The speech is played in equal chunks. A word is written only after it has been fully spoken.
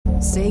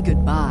Say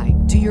goodbye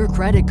to your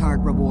credit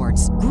card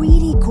rewards.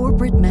 Greedy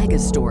corporate mega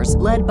stores,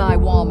 led by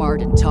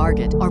Walmart and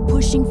Target, are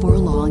pushing for a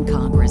law in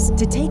Congress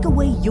to take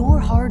away your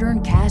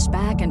hard-earned cash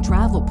back and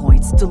travel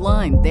points to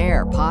line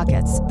their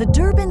pockets. The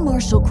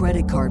Durbin-Marshall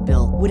credit card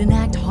bill would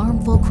enact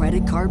harmful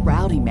credit card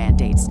routing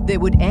mandates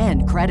that would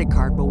end credit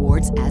card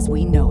rewards as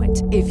we know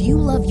it. If you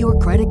love your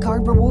credit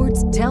card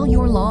rewards, tell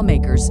your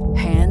lawmakers,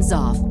 hands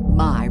off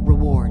my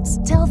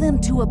rewards. Tell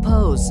them to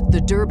oppose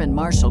the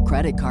Durbin-Marshall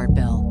credit card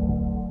bill.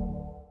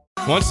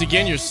 Once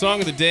again, your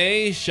song of the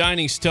day,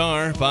 Shining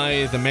Star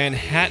by the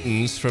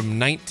Manhattans from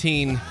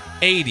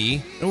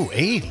 1980. Oh,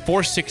 80.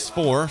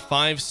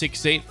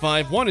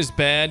 464-568-5. 1 is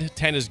bad,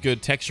 10 is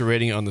good. Text your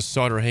rating on the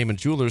Sauter-Heyman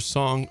Jewelers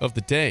song of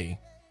the day.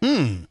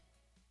 That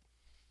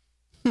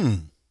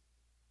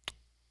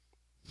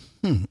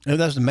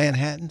was the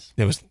Manhattans?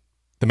 It was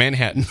the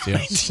Manhattans, yeah.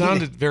 It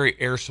sounded very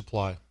Air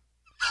Supply.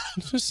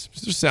 Just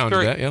sound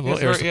of that, yeah. A little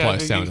Air Supply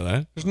sound of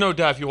that. There's no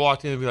doubt if you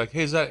walked in and be like,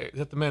 hey, is that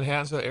the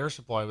Manhattans? Is that Air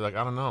Supply? I'd be like,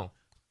 I don't know.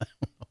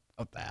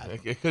 Not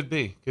bad. It could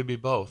be. Could be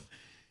both.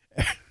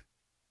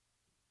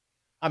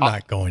 I'm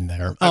not going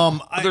there.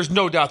 There's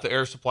no doubt the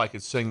Air Supply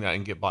could sing that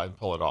and get by and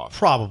pull it off.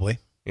 Probably.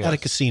 Yes. At a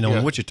casino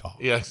in Wichita.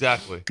 Yeah,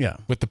 exactly. Yeah.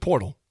 With the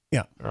portal.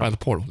 Yeah. By the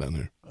portal down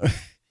there.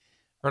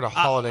 Or at a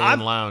Holiday Inn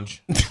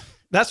lounge.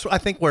 That's, I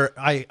think, where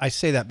I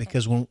say that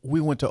because when we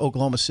went to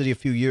Oklahoma City a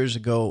few years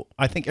ago,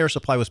 I think Air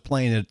Supply was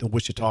playing at the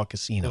Wichita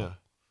Casino.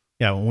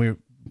 Yeah, when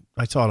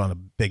I saw it on a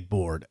big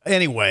board.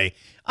 Anyway,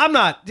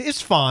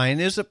 it's fine.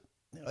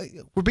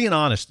 We're being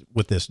honest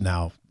with this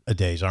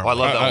nowadays, aren't we? I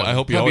love that one. I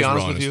hope you Can I always be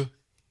honest were with you?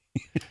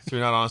 So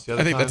you're not honest the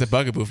other I think times? that's a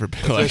bugaboo for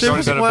Bill.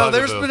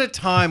 There's been a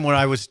time when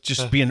I was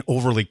just being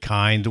overly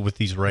kind with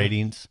these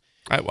ratings.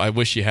 I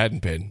wish you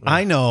hadn't been.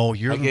 I know.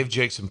 I gave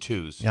Jake some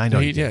 2s. Yeah, I know.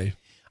 He did.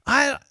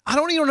 I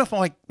don't even know if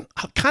I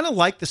kind of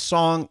like the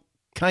song.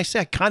 Can I say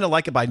I kind of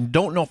like it, but I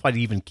don't know if I'd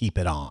even keep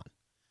it on.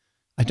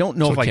 I don't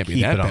know So if it I can't be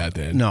keep that it on. bad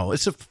then. No,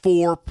 it's a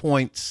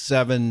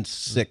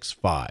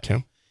 4.765.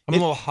 Okay. I'm a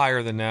little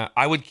higher than that.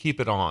 I would keep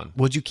it on.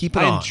 Would you keep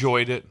it I on?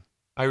 enjoyed it.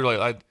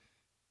 I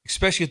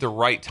especially at the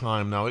right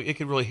time. Now it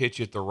could really hit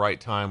you at the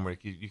right time where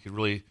you could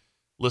really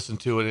listen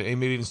to it and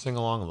maybe even sing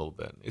along a little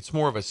bit. It's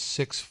more of a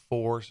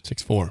 6.4.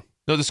 6.4.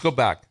 No, let's go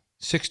back.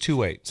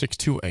 6.28.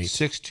 6.28.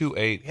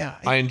 6.28. Yeah,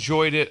 I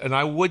enjoyed it, and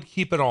I would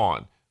keep it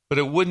on, but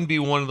it wouldn't be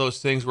one of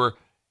those things where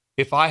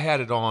if I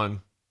had it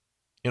on,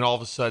 and all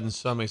of a sudden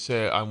somebody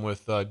say I'm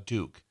with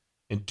Duke,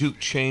 and Duke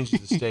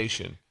changed the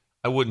station,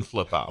 I wouldn't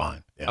flip out.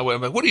 Fine. Yeah.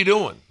 I'm like, what are you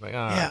doing? Like,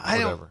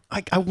 whatever.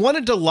 I I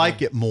wanted to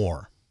like it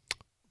more.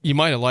 You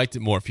might have liked it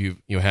more if you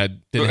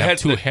didn't have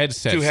two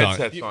headsets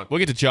on. We'll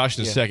get to Josh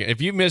in a second.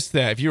 If you missed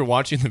that, if you were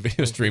watching the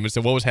video stream and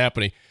said what was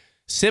happening,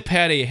 Sip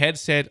had a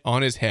headset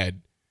on his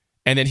head,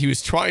 and then he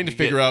was trying to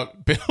figure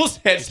out Bill's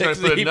headset.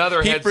 He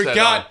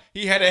forgot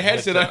he had a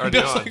headset on.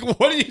 Bill's like,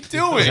 what are you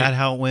doing? Is that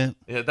how it went?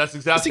 Yeah, that's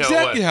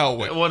exactly how it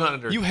went.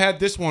 100. You had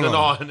this one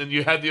on, and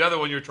you had the other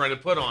one you were trying to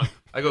put on.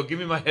 I go, give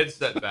me my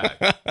headset back.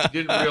 You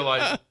didn't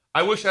realize.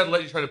 I wish I'd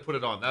let you try to put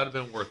it on. That would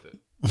have been worth it.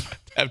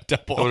 Have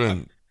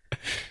double.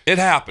 It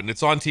happened.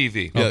 It's on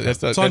TV. Yeah,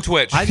 it's on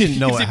Twitch. I didn't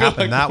know it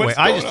happened that way.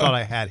 I just on? thought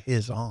I had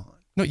his on.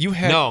 No, you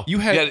had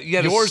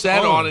yours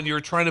set on, and you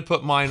were trying to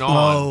put mine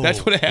on. Oh,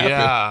 that's what happened.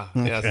 Yeah,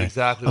 okay. That's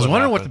exactly. I was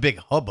wondering happened. what the big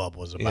hubbub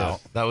was about. Yeah,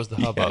 that was the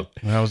hubbub.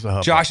 That was the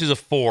hubbub. Josh is a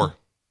 4.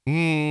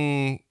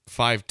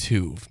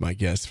 5.2, my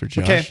guess for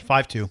Josh. Okay,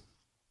 5.2.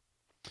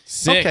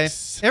 6. Okay,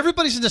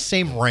 everybody's in the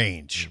same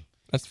range.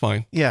 That's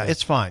fine. Yeah,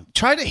 it's fine.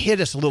 Try to hit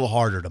us a little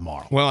harder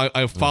tomorrow. Well,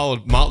 I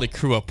followed Motley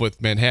Crue up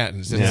with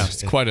Manhattans.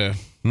 It's quite a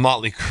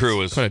Motley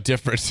Crue is quite a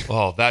difference.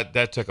 Oh,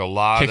 that took a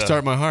lot.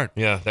 Kickstart my heart.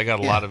 Yeah, they got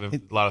a lot of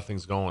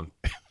things going.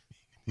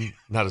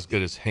 Not as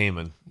good as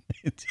Heyman.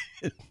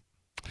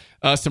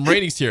 Some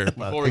ratings here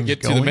before we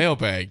get to the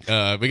mailbag.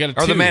 We got a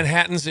 2. Are the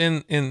Manhattans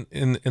in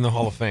the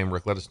Hall of Fame,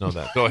 Rick? Let us know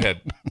that. Go ahead.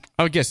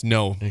 I would guess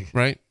no,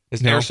 right?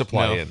 Is Air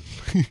Supply in?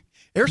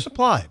 Air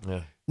Supply?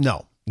 Yeah.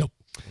 No.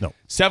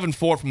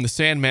 7-4 from the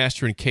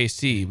Sandmaster in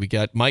KC. We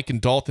got Mike and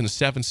Dalton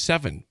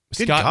 7-7.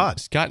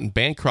 Scott and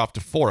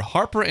Bancroft 4.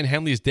 Harper and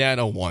Henley's dad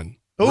 1.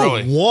 Oh,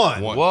 really?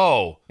 1.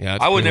 Whoa. Yeah,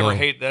 I would never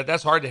hate that.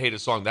 That's hard to hate a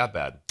song that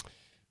bad.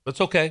 But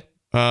it's okay.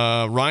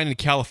 Ryan in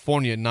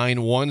California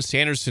 9-1.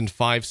 Sanderson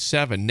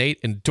 5-7.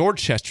 Nate in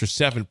Dorchester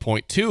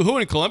 7.2. Who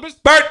in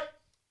Columbus?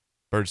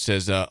 Bert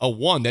says a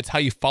 1. That's how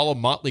you follow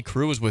Motley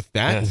Crue is with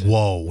that. Yes.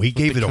 Whoa, we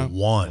gave it a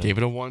 1. Gave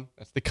it a 1.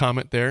 That's the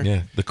comment there.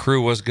 Yeah, the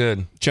Crew was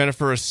good.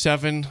 Jennifer a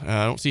 7.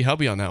 I don't see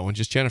hubby on that one.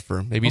 Just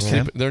Jennifer. Maybe I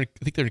think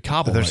they're in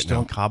Cabo. They're right still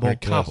now. in Cabo. They're in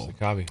Cabo. Yes,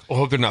 Cabo. I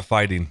hope they're not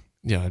fighting.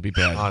 Yeah, it'd be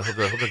bad. I hope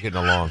they're getting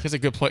along. It's a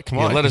good play. Come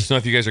Yeah, on, let us know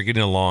if you guys are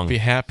getting along. Be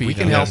happy. We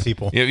can help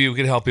people. Yeah, you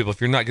can help people if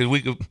you're not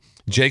good.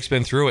 Jake's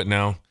been through it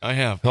now. I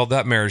have held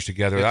that marriage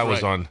together.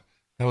 That's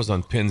That was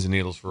on pins and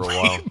needles for a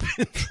while.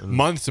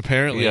 months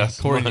apparently. Yes,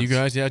 according to you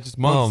guys. Yeah, just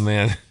months. Oh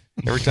man.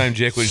 Every time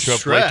Jake would show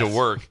up late to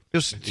work,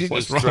 it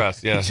was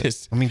stress. Yeah,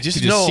 I mean, just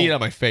see it on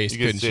my face,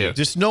 couldn't you?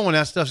 Just know when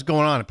that stuff's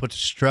going on, it puts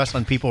stress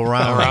on people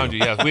around you.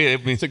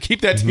 Yeah, so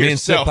keep that to me yourself. and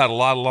Sip had a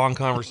lot of long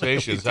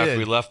conversations after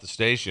we left the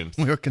station.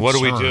 We were concerned. What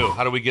do we do?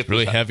 How do we get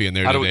really heavy in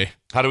there today?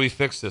 How do we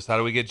fix this? How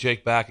do we get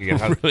Jake back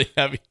again? Really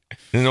heavy.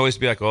 And always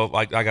be like,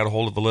 I got a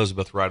hold of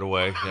Elizabeth right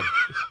away. Yeah.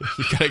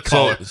 You got to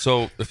call her.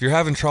 So if you're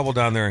having trouble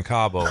down there in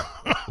Cabo,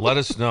 let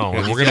us know.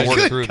 And we're going to work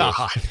through this.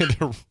 We're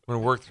going to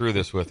work through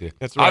this with you.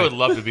 That's right. I would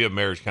love to be a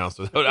marriage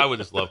counselor. I would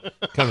just love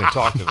come and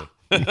talk to me.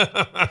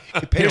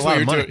 Here's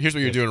what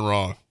you're doing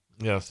wrong.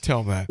 Yes.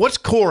 Tell them that. What's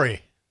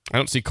Corey? I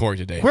don't see Corey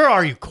today. Where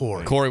are you,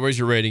 Corey? Corey, where's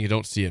your rating? You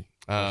don't see it.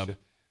 How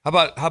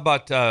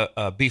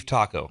about beef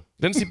taco?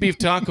 Didn't see beef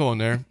taco on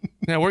there.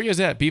 Now, where are you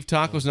at? Beef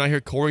taco's not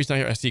here. Corey's not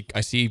here.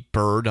 I see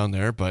Bird on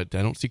there, but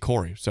I don't see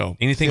Corey. So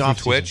anything from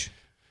Twitch?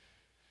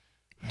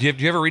 Do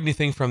you ever read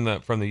anything from the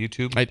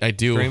YouTube? I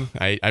do. Stream?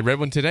 I read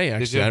one today.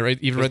 Actually, I read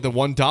the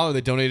 $1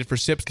 they donated for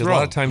Sip's Because a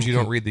lot of times you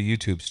don't read the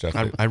YouTube stuff.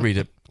 I read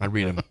it. I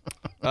read them.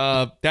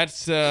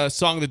 That's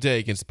Song of the Day,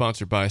 again,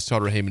 sponsored by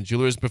Sauter Heyman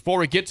Jewelers. Before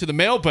we get to the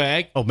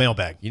mailbag. Oh,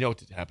 mailbag. You know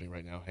what's happening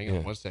right now. Hang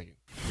on 1 second.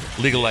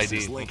 Legal ID.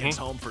 This is Lincoln's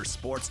home for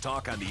sports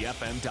talk on the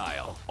FM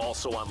dial.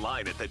 Also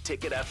online at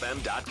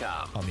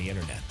theticketfm.com. On the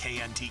internet.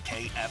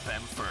 KNTK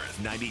FM Firth.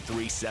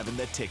 93.7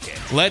 The Ticket.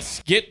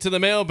 Let's get to the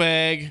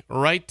mailbag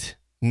right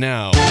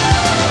now.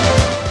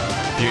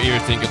 Your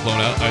ears didn't get blown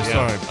out. I'm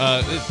sorry.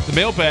 The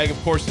mailbag, of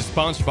course, is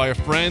sponsored by our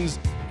friends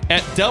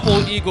at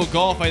Double Eagle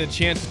Golf. I had a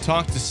chance to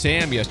talk to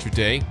Sam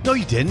yesterday. No,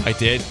 you didn't. I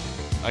did.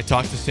 I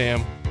talked to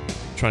Sam,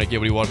 trying to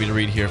get what he wanted me to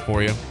read here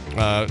for you.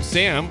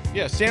 Sam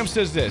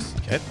says this.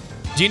 Okay.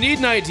 Do you need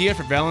an idea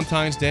for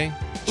Valentine's Day?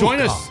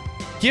 Join us.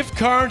 Gift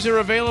cards are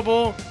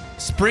available.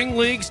 Spring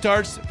League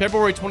starts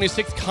February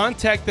 26th.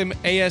 Contact them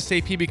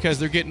ASAP because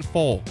they're getting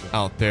full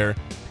out there.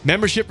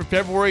 Membership for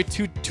February,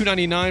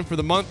 $2.99 for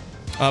the month.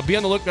 Be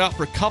on the lookout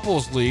for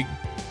Couples League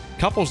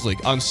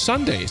on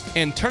Sundays.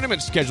 And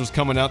tournament schedules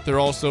coming out there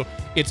also.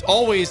 It's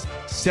always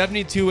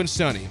 72 and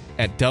sunny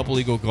at Double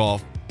Eagle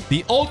Golf.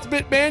 The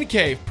ultimate man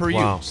cave per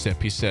you,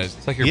 Sip, he says.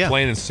 It's like you're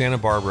playing in Santa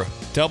Barbara.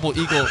 Double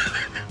Eagle.golf.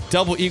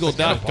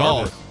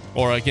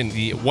 Or, again,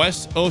 the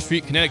West O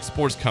Street Kinetic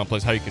Sports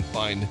Complex, how you can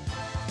find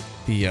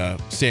the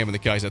Sam and the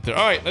guys out there.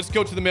 All right, let's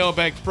go to the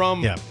mailbag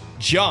from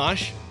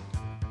Josh.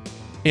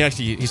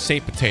 He's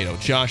Saint Potato.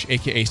 Josh,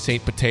 a.k.a.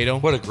 Saint Potato.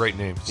 What a great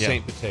name,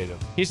 Saint Potato.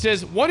 He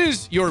says, what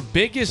is your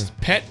biggest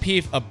pet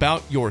peeve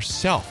about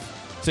yourself?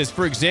 Says,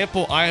 for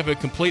example, I have a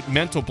complete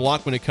mental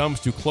block when it comes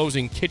to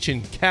closing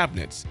kitchen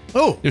cabinets.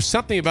 Oh. There's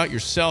something about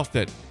yourself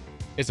that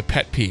is a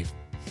pet peeve.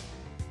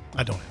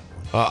 I don't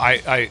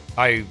have one.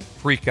 I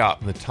freak out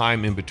in the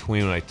time in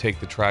between when I take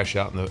the trash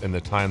out and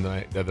the time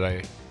that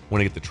I want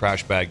to get the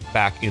trash bag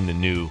back in the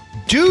new.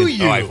 Do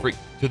you? I freak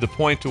to the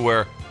point to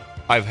where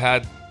I've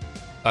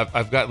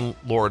gotten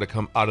Laura to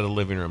come out of the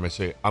living room. I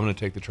say, I'm going to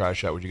take the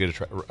trash out. Would you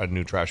get a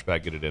new trash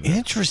bag? Get it in there.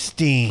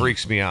 Interesting.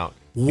 Freaks me out.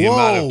 Whoa. The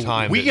amount of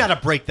time. We got to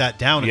break that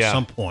down at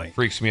some point.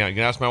 Freaks me out. You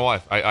can ask my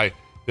wife. The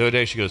other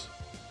day she goes,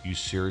 you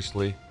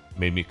seriously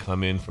made me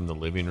come in from the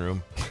living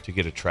room to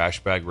get a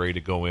trash bag ready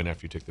to go in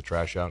after you took the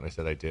trash out? And I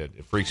said, I did.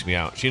 It freaks me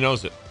out. She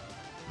knows it.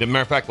 As a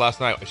matter of fact, last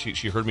night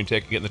she heard me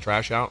getting the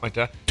trash out like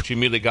that. She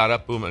immediately got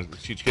up, boom, and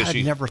she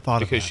never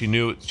thought of that. because she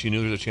knew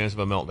there was a chance of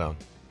a meltdown.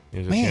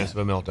 There's a chance of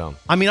a meltdown.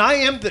 I mean,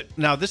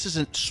 now this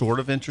isn't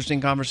sort of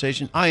interesting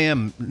conversation. I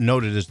am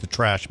noted as the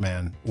trash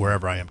man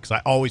wherever I am because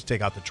I always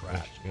take out the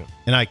trash,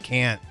 and I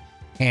can't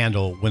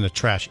handle when the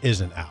trash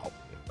isn't out.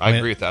 I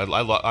agree with that.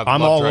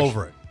 I'm all trash.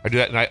 Over it. I do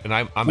that, and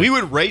I'm we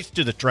would race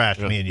to the trash,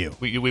 me and you.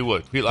 We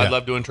would. I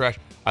love doing trash.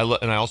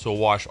 And I also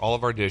wash all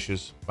of our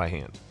dishes by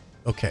hand.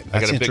 Okay,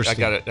 that's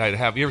interesting. I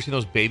have. You ever seen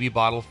those baby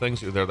bottle things?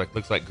 They're like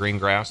looks like green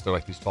grass. They're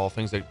like these tall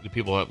things. The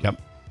people.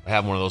 I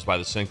have one of those by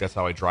the sink. That's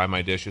how I dry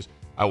my dishes.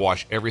 I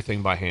wash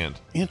everything by hand.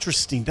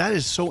 Interesting. That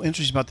is so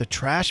interesting about the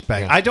trash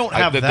bag. Yeah. I don't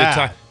have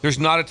that. There's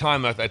not a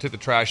time I took the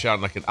trash out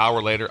and like an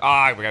hour later,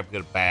 I got to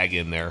get a bag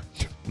in there.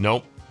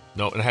 Nope.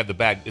 And I have the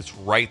bag. It's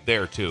right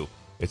there too.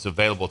 It's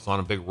available. It's on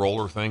a big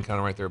roller thing, kind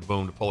of right there.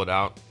 Boom, to pull it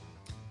out.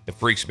 It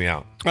freaks me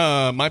out.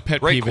 My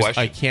pet peeve is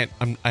I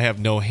have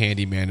no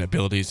handyman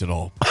abilities at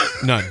all.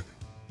 None.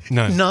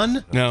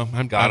 None? No.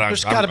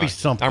 There's got to be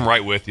something. I'm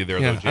right with you there,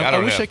 though, Jay. I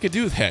wish I could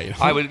do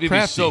that. It'd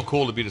be so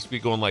cool to be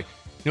going like,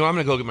 I'm going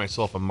to go get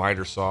myself a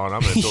miter saw and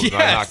I'm going to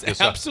knock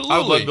this absolutely. up. I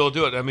would love to be able to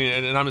do it. I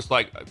mean, and I'm just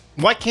like,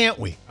 why can't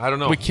we? I don't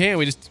know. We can.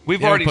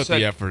 We've already put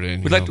said the effort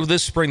in. We'd like to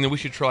this spring. Then we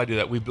should try to do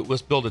that.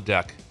 Let's build a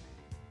deck.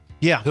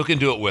 Yeah. Who can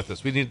do it with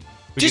us?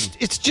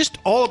 It's just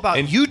all about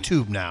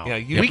YouTube now.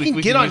 Yeah, we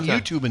can get on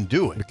YouTube and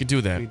do it. We can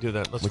do that. We can do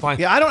that. Let's find.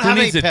 Yeah, I don't have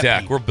Who needs any a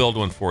deck? peeve. We'll build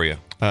one for you.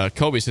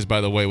 Kobe says,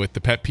 by the way, with the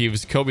pet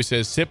peeves, Kobe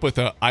says, sip with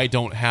a I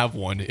don't have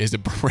one is a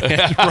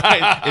brand,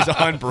 right? Is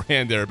on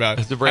brand there about.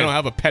 I don't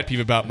have a pet peeve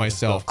about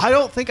myself. I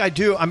don't think I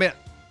do. I mean,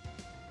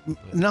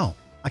 no,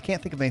 I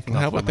can't think of anything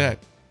else. How about that?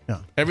 No.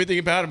 Everything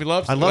about him, he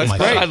loves. I love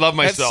myself. I love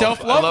myself. That's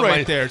self-love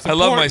right there. I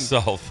love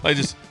myself. I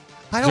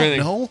don't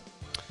know.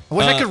 I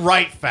wish I could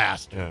write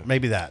faster. Yeah.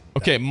 Maybe that.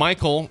 Okay,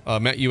 Michael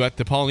met you at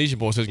the Polynesian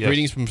Bowl. Says,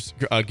 greetings from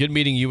good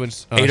meeting you and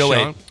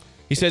 808. Sean.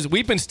 He says,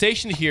 we've been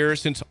stationed here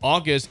since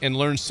August and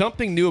learned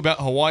something new about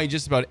Hawaii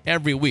just about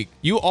every week.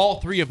 You all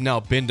three have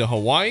now been to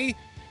Hawaii.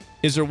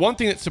 Is there one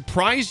thing that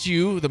surprised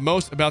you the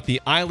most about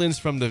the islands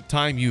from the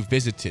time you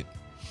visited?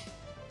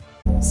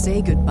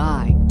 Say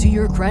goodbye to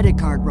your credit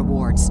card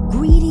rewards.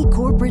 Greedy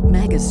corporate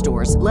mega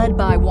stores, led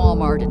by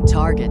Walmart and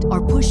Target,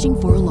 are pushing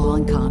for a law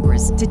in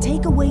Congress to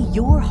take away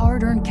your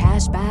hard-earned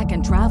cash back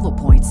and travel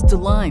points to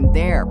line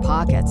their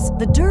pockets.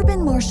 The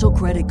Durbin-Marshall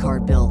credit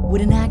card bill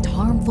would enact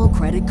harmful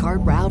credit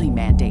card routing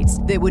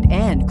mandates that would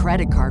end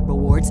credit card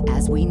rewards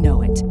as we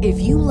know it. If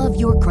you love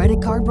your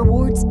credit card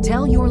rewards,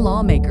 tell your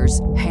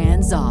lawmakers,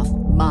 hands off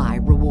my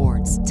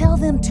rewards. Tell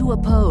them to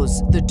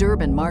oppose the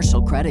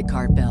Durbin-Marshall credit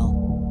card bill.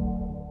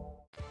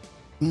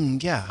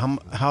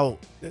 How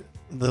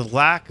the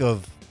lack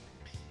of,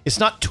 it's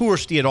not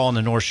touristy at all in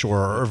the North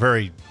Shore, or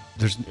very,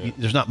 there's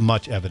not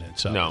much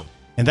evidence of. No.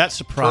 And that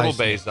surprised Turtle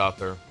Bay's out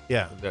there.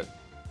 Yeah.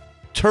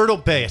 Turtle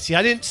Bay. See,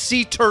 I didn't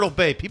see Turtle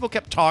Bay. People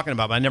kept talking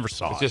about it, but I never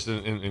saw it. It's just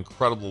an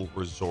incredible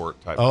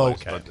resort type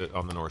place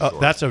on the North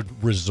Shore. That's a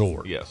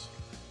resort. Yes.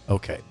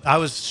 Okay. I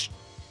was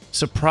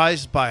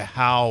surprised by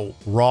how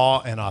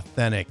raw and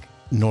authentic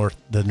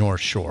the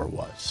North Shore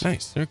was.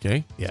 Nice.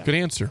 Okay. Yeah. Good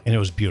answer. And it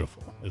was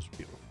beautiful. It was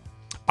beautiful.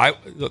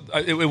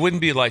 It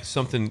wouldn't be like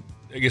something.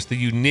 I guess the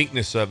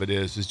uniqueness of it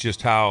is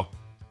just how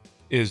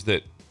is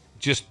that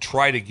just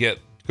try to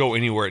go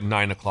anywhere at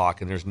 9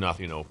 o'clock and there's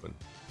nothing open.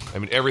 I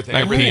mean everything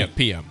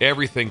PM.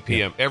 Everything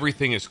PM. Yeah.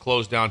 Everything is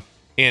closed down,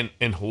 and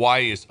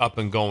Hawaii is up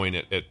and going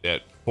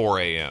at 4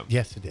 a.m.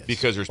 Yes, it is,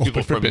 because there's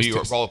people from New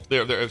York all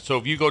there. So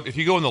if you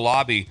go in the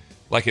lobby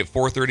like at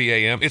 4:30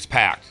 a.m., it's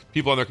packed.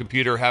 People on their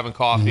computer having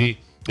coffee.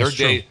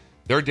 Mm-hmm.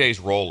 Their day's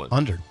rolling.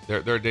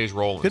 Their day's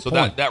rolling. Good so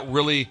point. that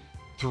really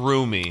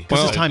threw me.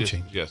 Because the time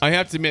change. Yes. I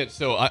have to admit,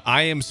 so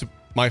I am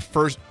my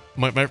first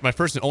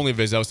and only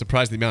visit. I was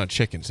surprised at the amount of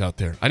chickens out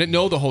there. I didn't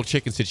know the whole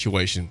chicken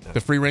situation,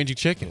 the free ranging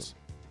chickens.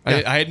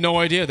 Yeah. I had no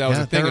idea that was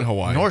a thing in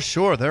Hawaii. North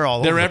Shore, they're all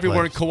over. They're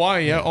everywhere in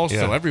Kauai,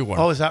 also everywhere.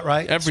 Oh, is that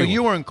right? Everywhere. So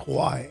you were in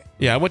Kauai.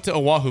 Yeah, I went to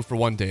Oahu for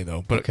one day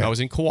though, but I was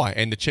in Kauai,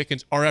 and the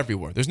chickens are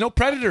everywhere. There's no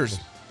predators.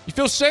 You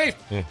feel safe.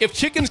 Yeah. If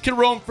chickens can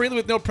roam freely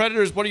with no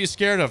predators, what are you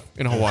scared of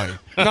in Hawaii?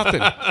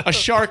 Nothing. A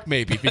shark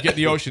maybe if you get in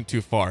the ocean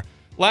too far.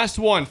 Last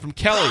one from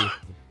Kelly.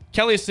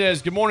 Kelly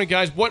says, good morning,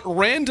 guys. What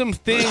random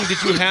thing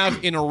did you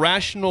have an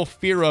irrational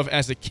fear of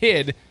as a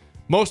kid,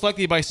 most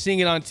likely by seeing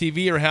it on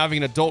TV or having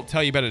an adult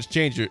tell you about its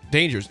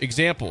dangers?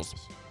 Examples: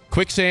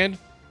 quicksand,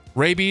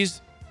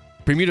 rabies,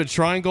 Bermuda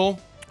Triangle,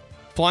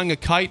 flying a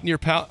kite near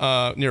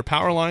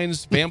power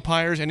lines,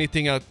 vampires,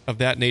 anything of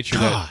that nature.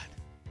 God,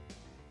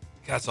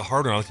 that's a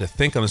hard one. I like to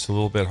think on this a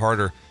little bit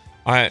harder.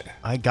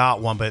 I got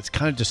one, but it's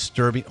kind of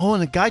disturbing. Oh,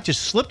 and the guy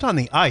just slipped on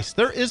the ice.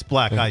 There is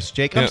black ice,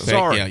 Jake. I'm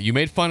sorry. Yeah, you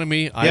made fun of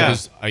me. I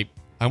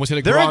almost hit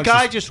a garage. There a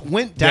guy just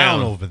went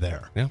down over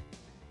there. Yeah.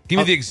 Give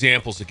me the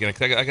examples again.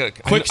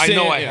 I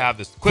know I have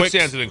this.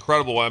 Quicksand's an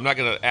incredible one. I'm not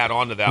going to add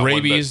on to that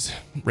rabies,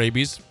 one.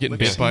 Rabies, getting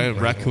bit by a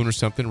raccoon or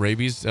something.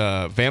 Rabies,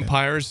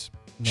 vampires,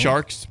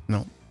 sharks.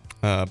 No.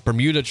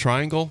 Bermuda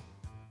Triangle.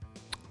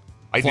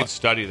 I did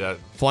study that.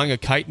 Flying a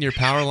kite near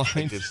power lines.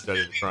 I did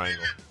study the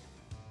triangle.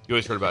 You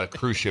always heard about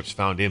cruise ships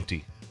found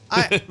empty.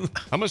 I'm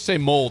going to say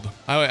mold.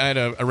 I had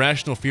a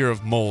irrational fear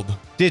of mold.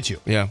 Did you?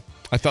 Yeah.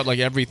 I thought like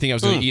everything I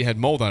was going to eat had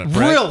mold on it.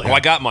 Really? Oh,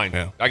 I got mine.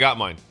 Yeah. I got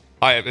mine.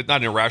 It's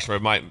not an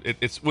irrational.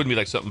 It wouldn't be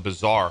like something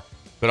bizarre,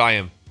 but I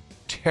am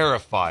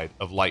terrified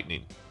of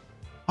lightning.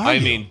 I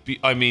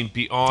mean,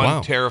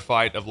 beyond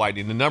terrified of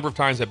lightning. The number of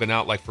times I've been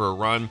out like for a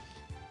run,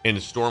 and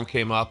the storm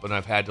came up, and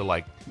I've had to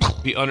like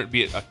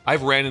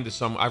I've ran into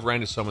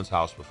someone's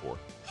house before.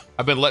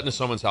 I've been let into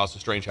someone's house, a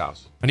strange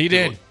house, and he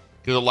did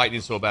because the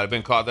lightning's so bad. I've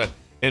been caught that.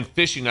 And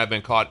fishing, I've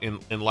been caught in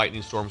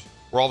lightning storms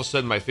where all of a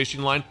sudden my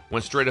fishing line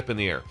went straight up in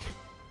the air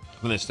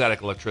with the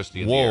static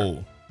electricity in the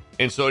air.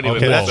 And so anyway,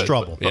 that's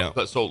trouble.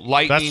 But so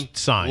lightning,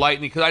 that's sign.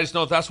 Lightning, because I just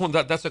know that's one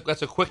that's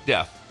a quick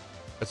death.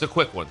 That's a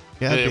quick one.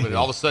 Yeah.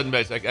 All of a sudden,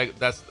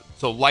 that's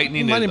so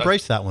lightning. You might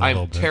embrace that one.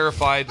 I'm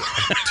terrified.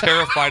 I'm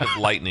terrified of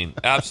lightning.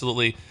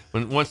 Absolutely.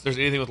 Once there's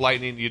anything with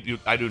lightning,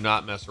 I do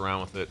not mess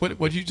around with it. What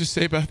did you just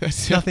say about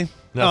that? Nothing.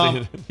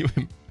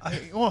 Nothing.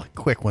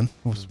 Quick one.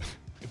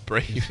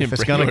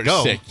 It's gonna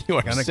go. Sick. You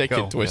are sick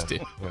and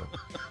twisted. Yeah.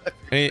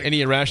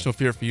 Any irrational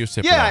fear for you,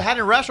 Sip? Yeah, I had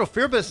an irrational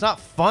fear, but it's not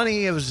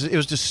funny. It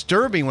was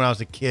disturbing when I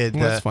was a kid.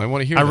 Well, that's fine. I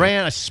want to hear.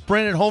 I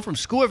sprinted home from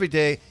school every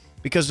day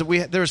because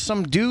there was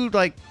some dude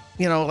like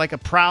a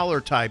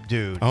prowler type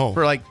dude. Oh.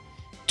 For like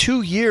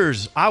 2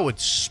 years, I would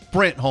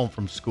sprint home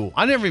from school.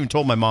 I never even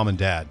told my mom and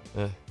dad.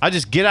 I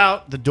just get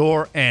out the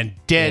door and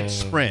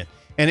sprint,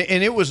 and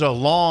it was a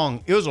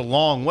long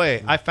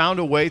way. I found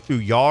a way through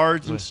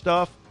yards and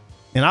stuff.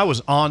 And I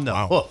was on the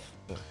hoof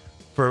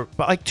for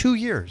like 2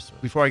 years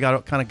before I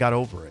got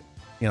over it.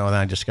 Then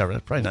I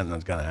discovered probably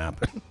nothing's going to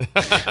happen.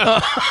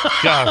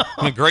 God,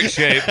 I'm in great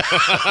shape.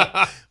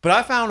 But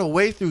I found a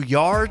way through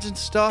yards and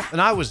stuff, and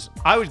I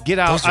would get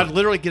out. I'd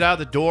literally get out of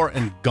the door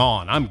and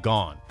gone. I'm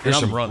gone. There's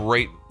some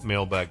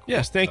mailbag.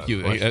 Yes, thank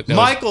you.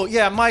 Michael,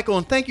 Michael,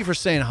 and thank you for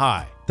saying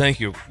hi. Thank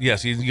you.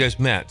 Yes, you guys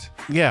met.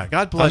 Yeah,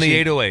 God bless on the you.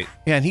 808.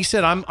 Yeah, and he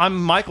said,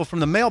 I'm Michael from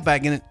the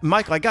mailbag. And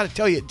Michael, I got to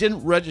tell you, it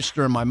didn't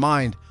register in my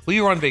mind. Well,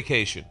 you were on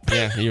vacation.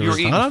 Yeah, you were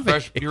eating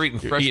fresh. You're eating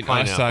fresh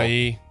pineapple.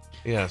 Acai.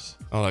 Yes.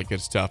 All that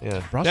good stuff.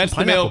 Yeah. That's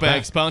the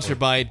mailbag sponsored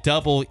by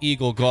Double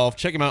Eagle Golf.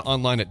 Check them out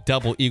online at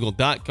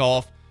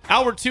doubleeagle.golf.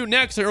 Hour 2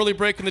 next, an early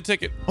break in the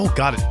ticket. Oh,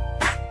 got it.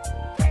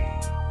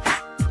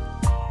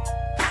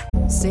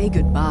 Say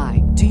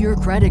goodbye to your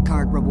credit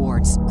card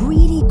rewards.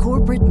 Greedy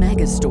corporate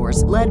mega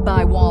stores, led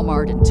by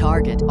Walmart and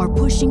Target, are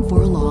pushing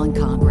for a law in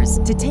Congress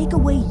to take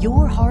away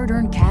your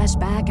hard-earned cash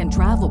back and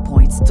travel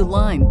points to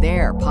line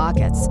their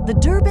pockets. The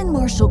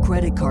Durbin-Marshall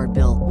credit card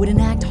bill would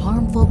enact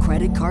harmful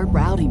credit card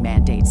routing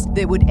mandates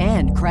that would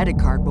end credit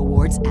card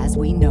rewards as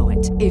we know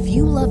it. If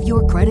you love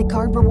your credit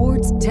card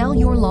rewards, tell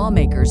your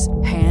lawmakers,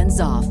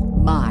 hands off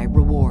my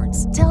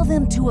rewards. Tell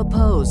them to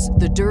oppose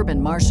the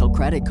Durbin-Marshall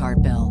credit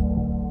card bill.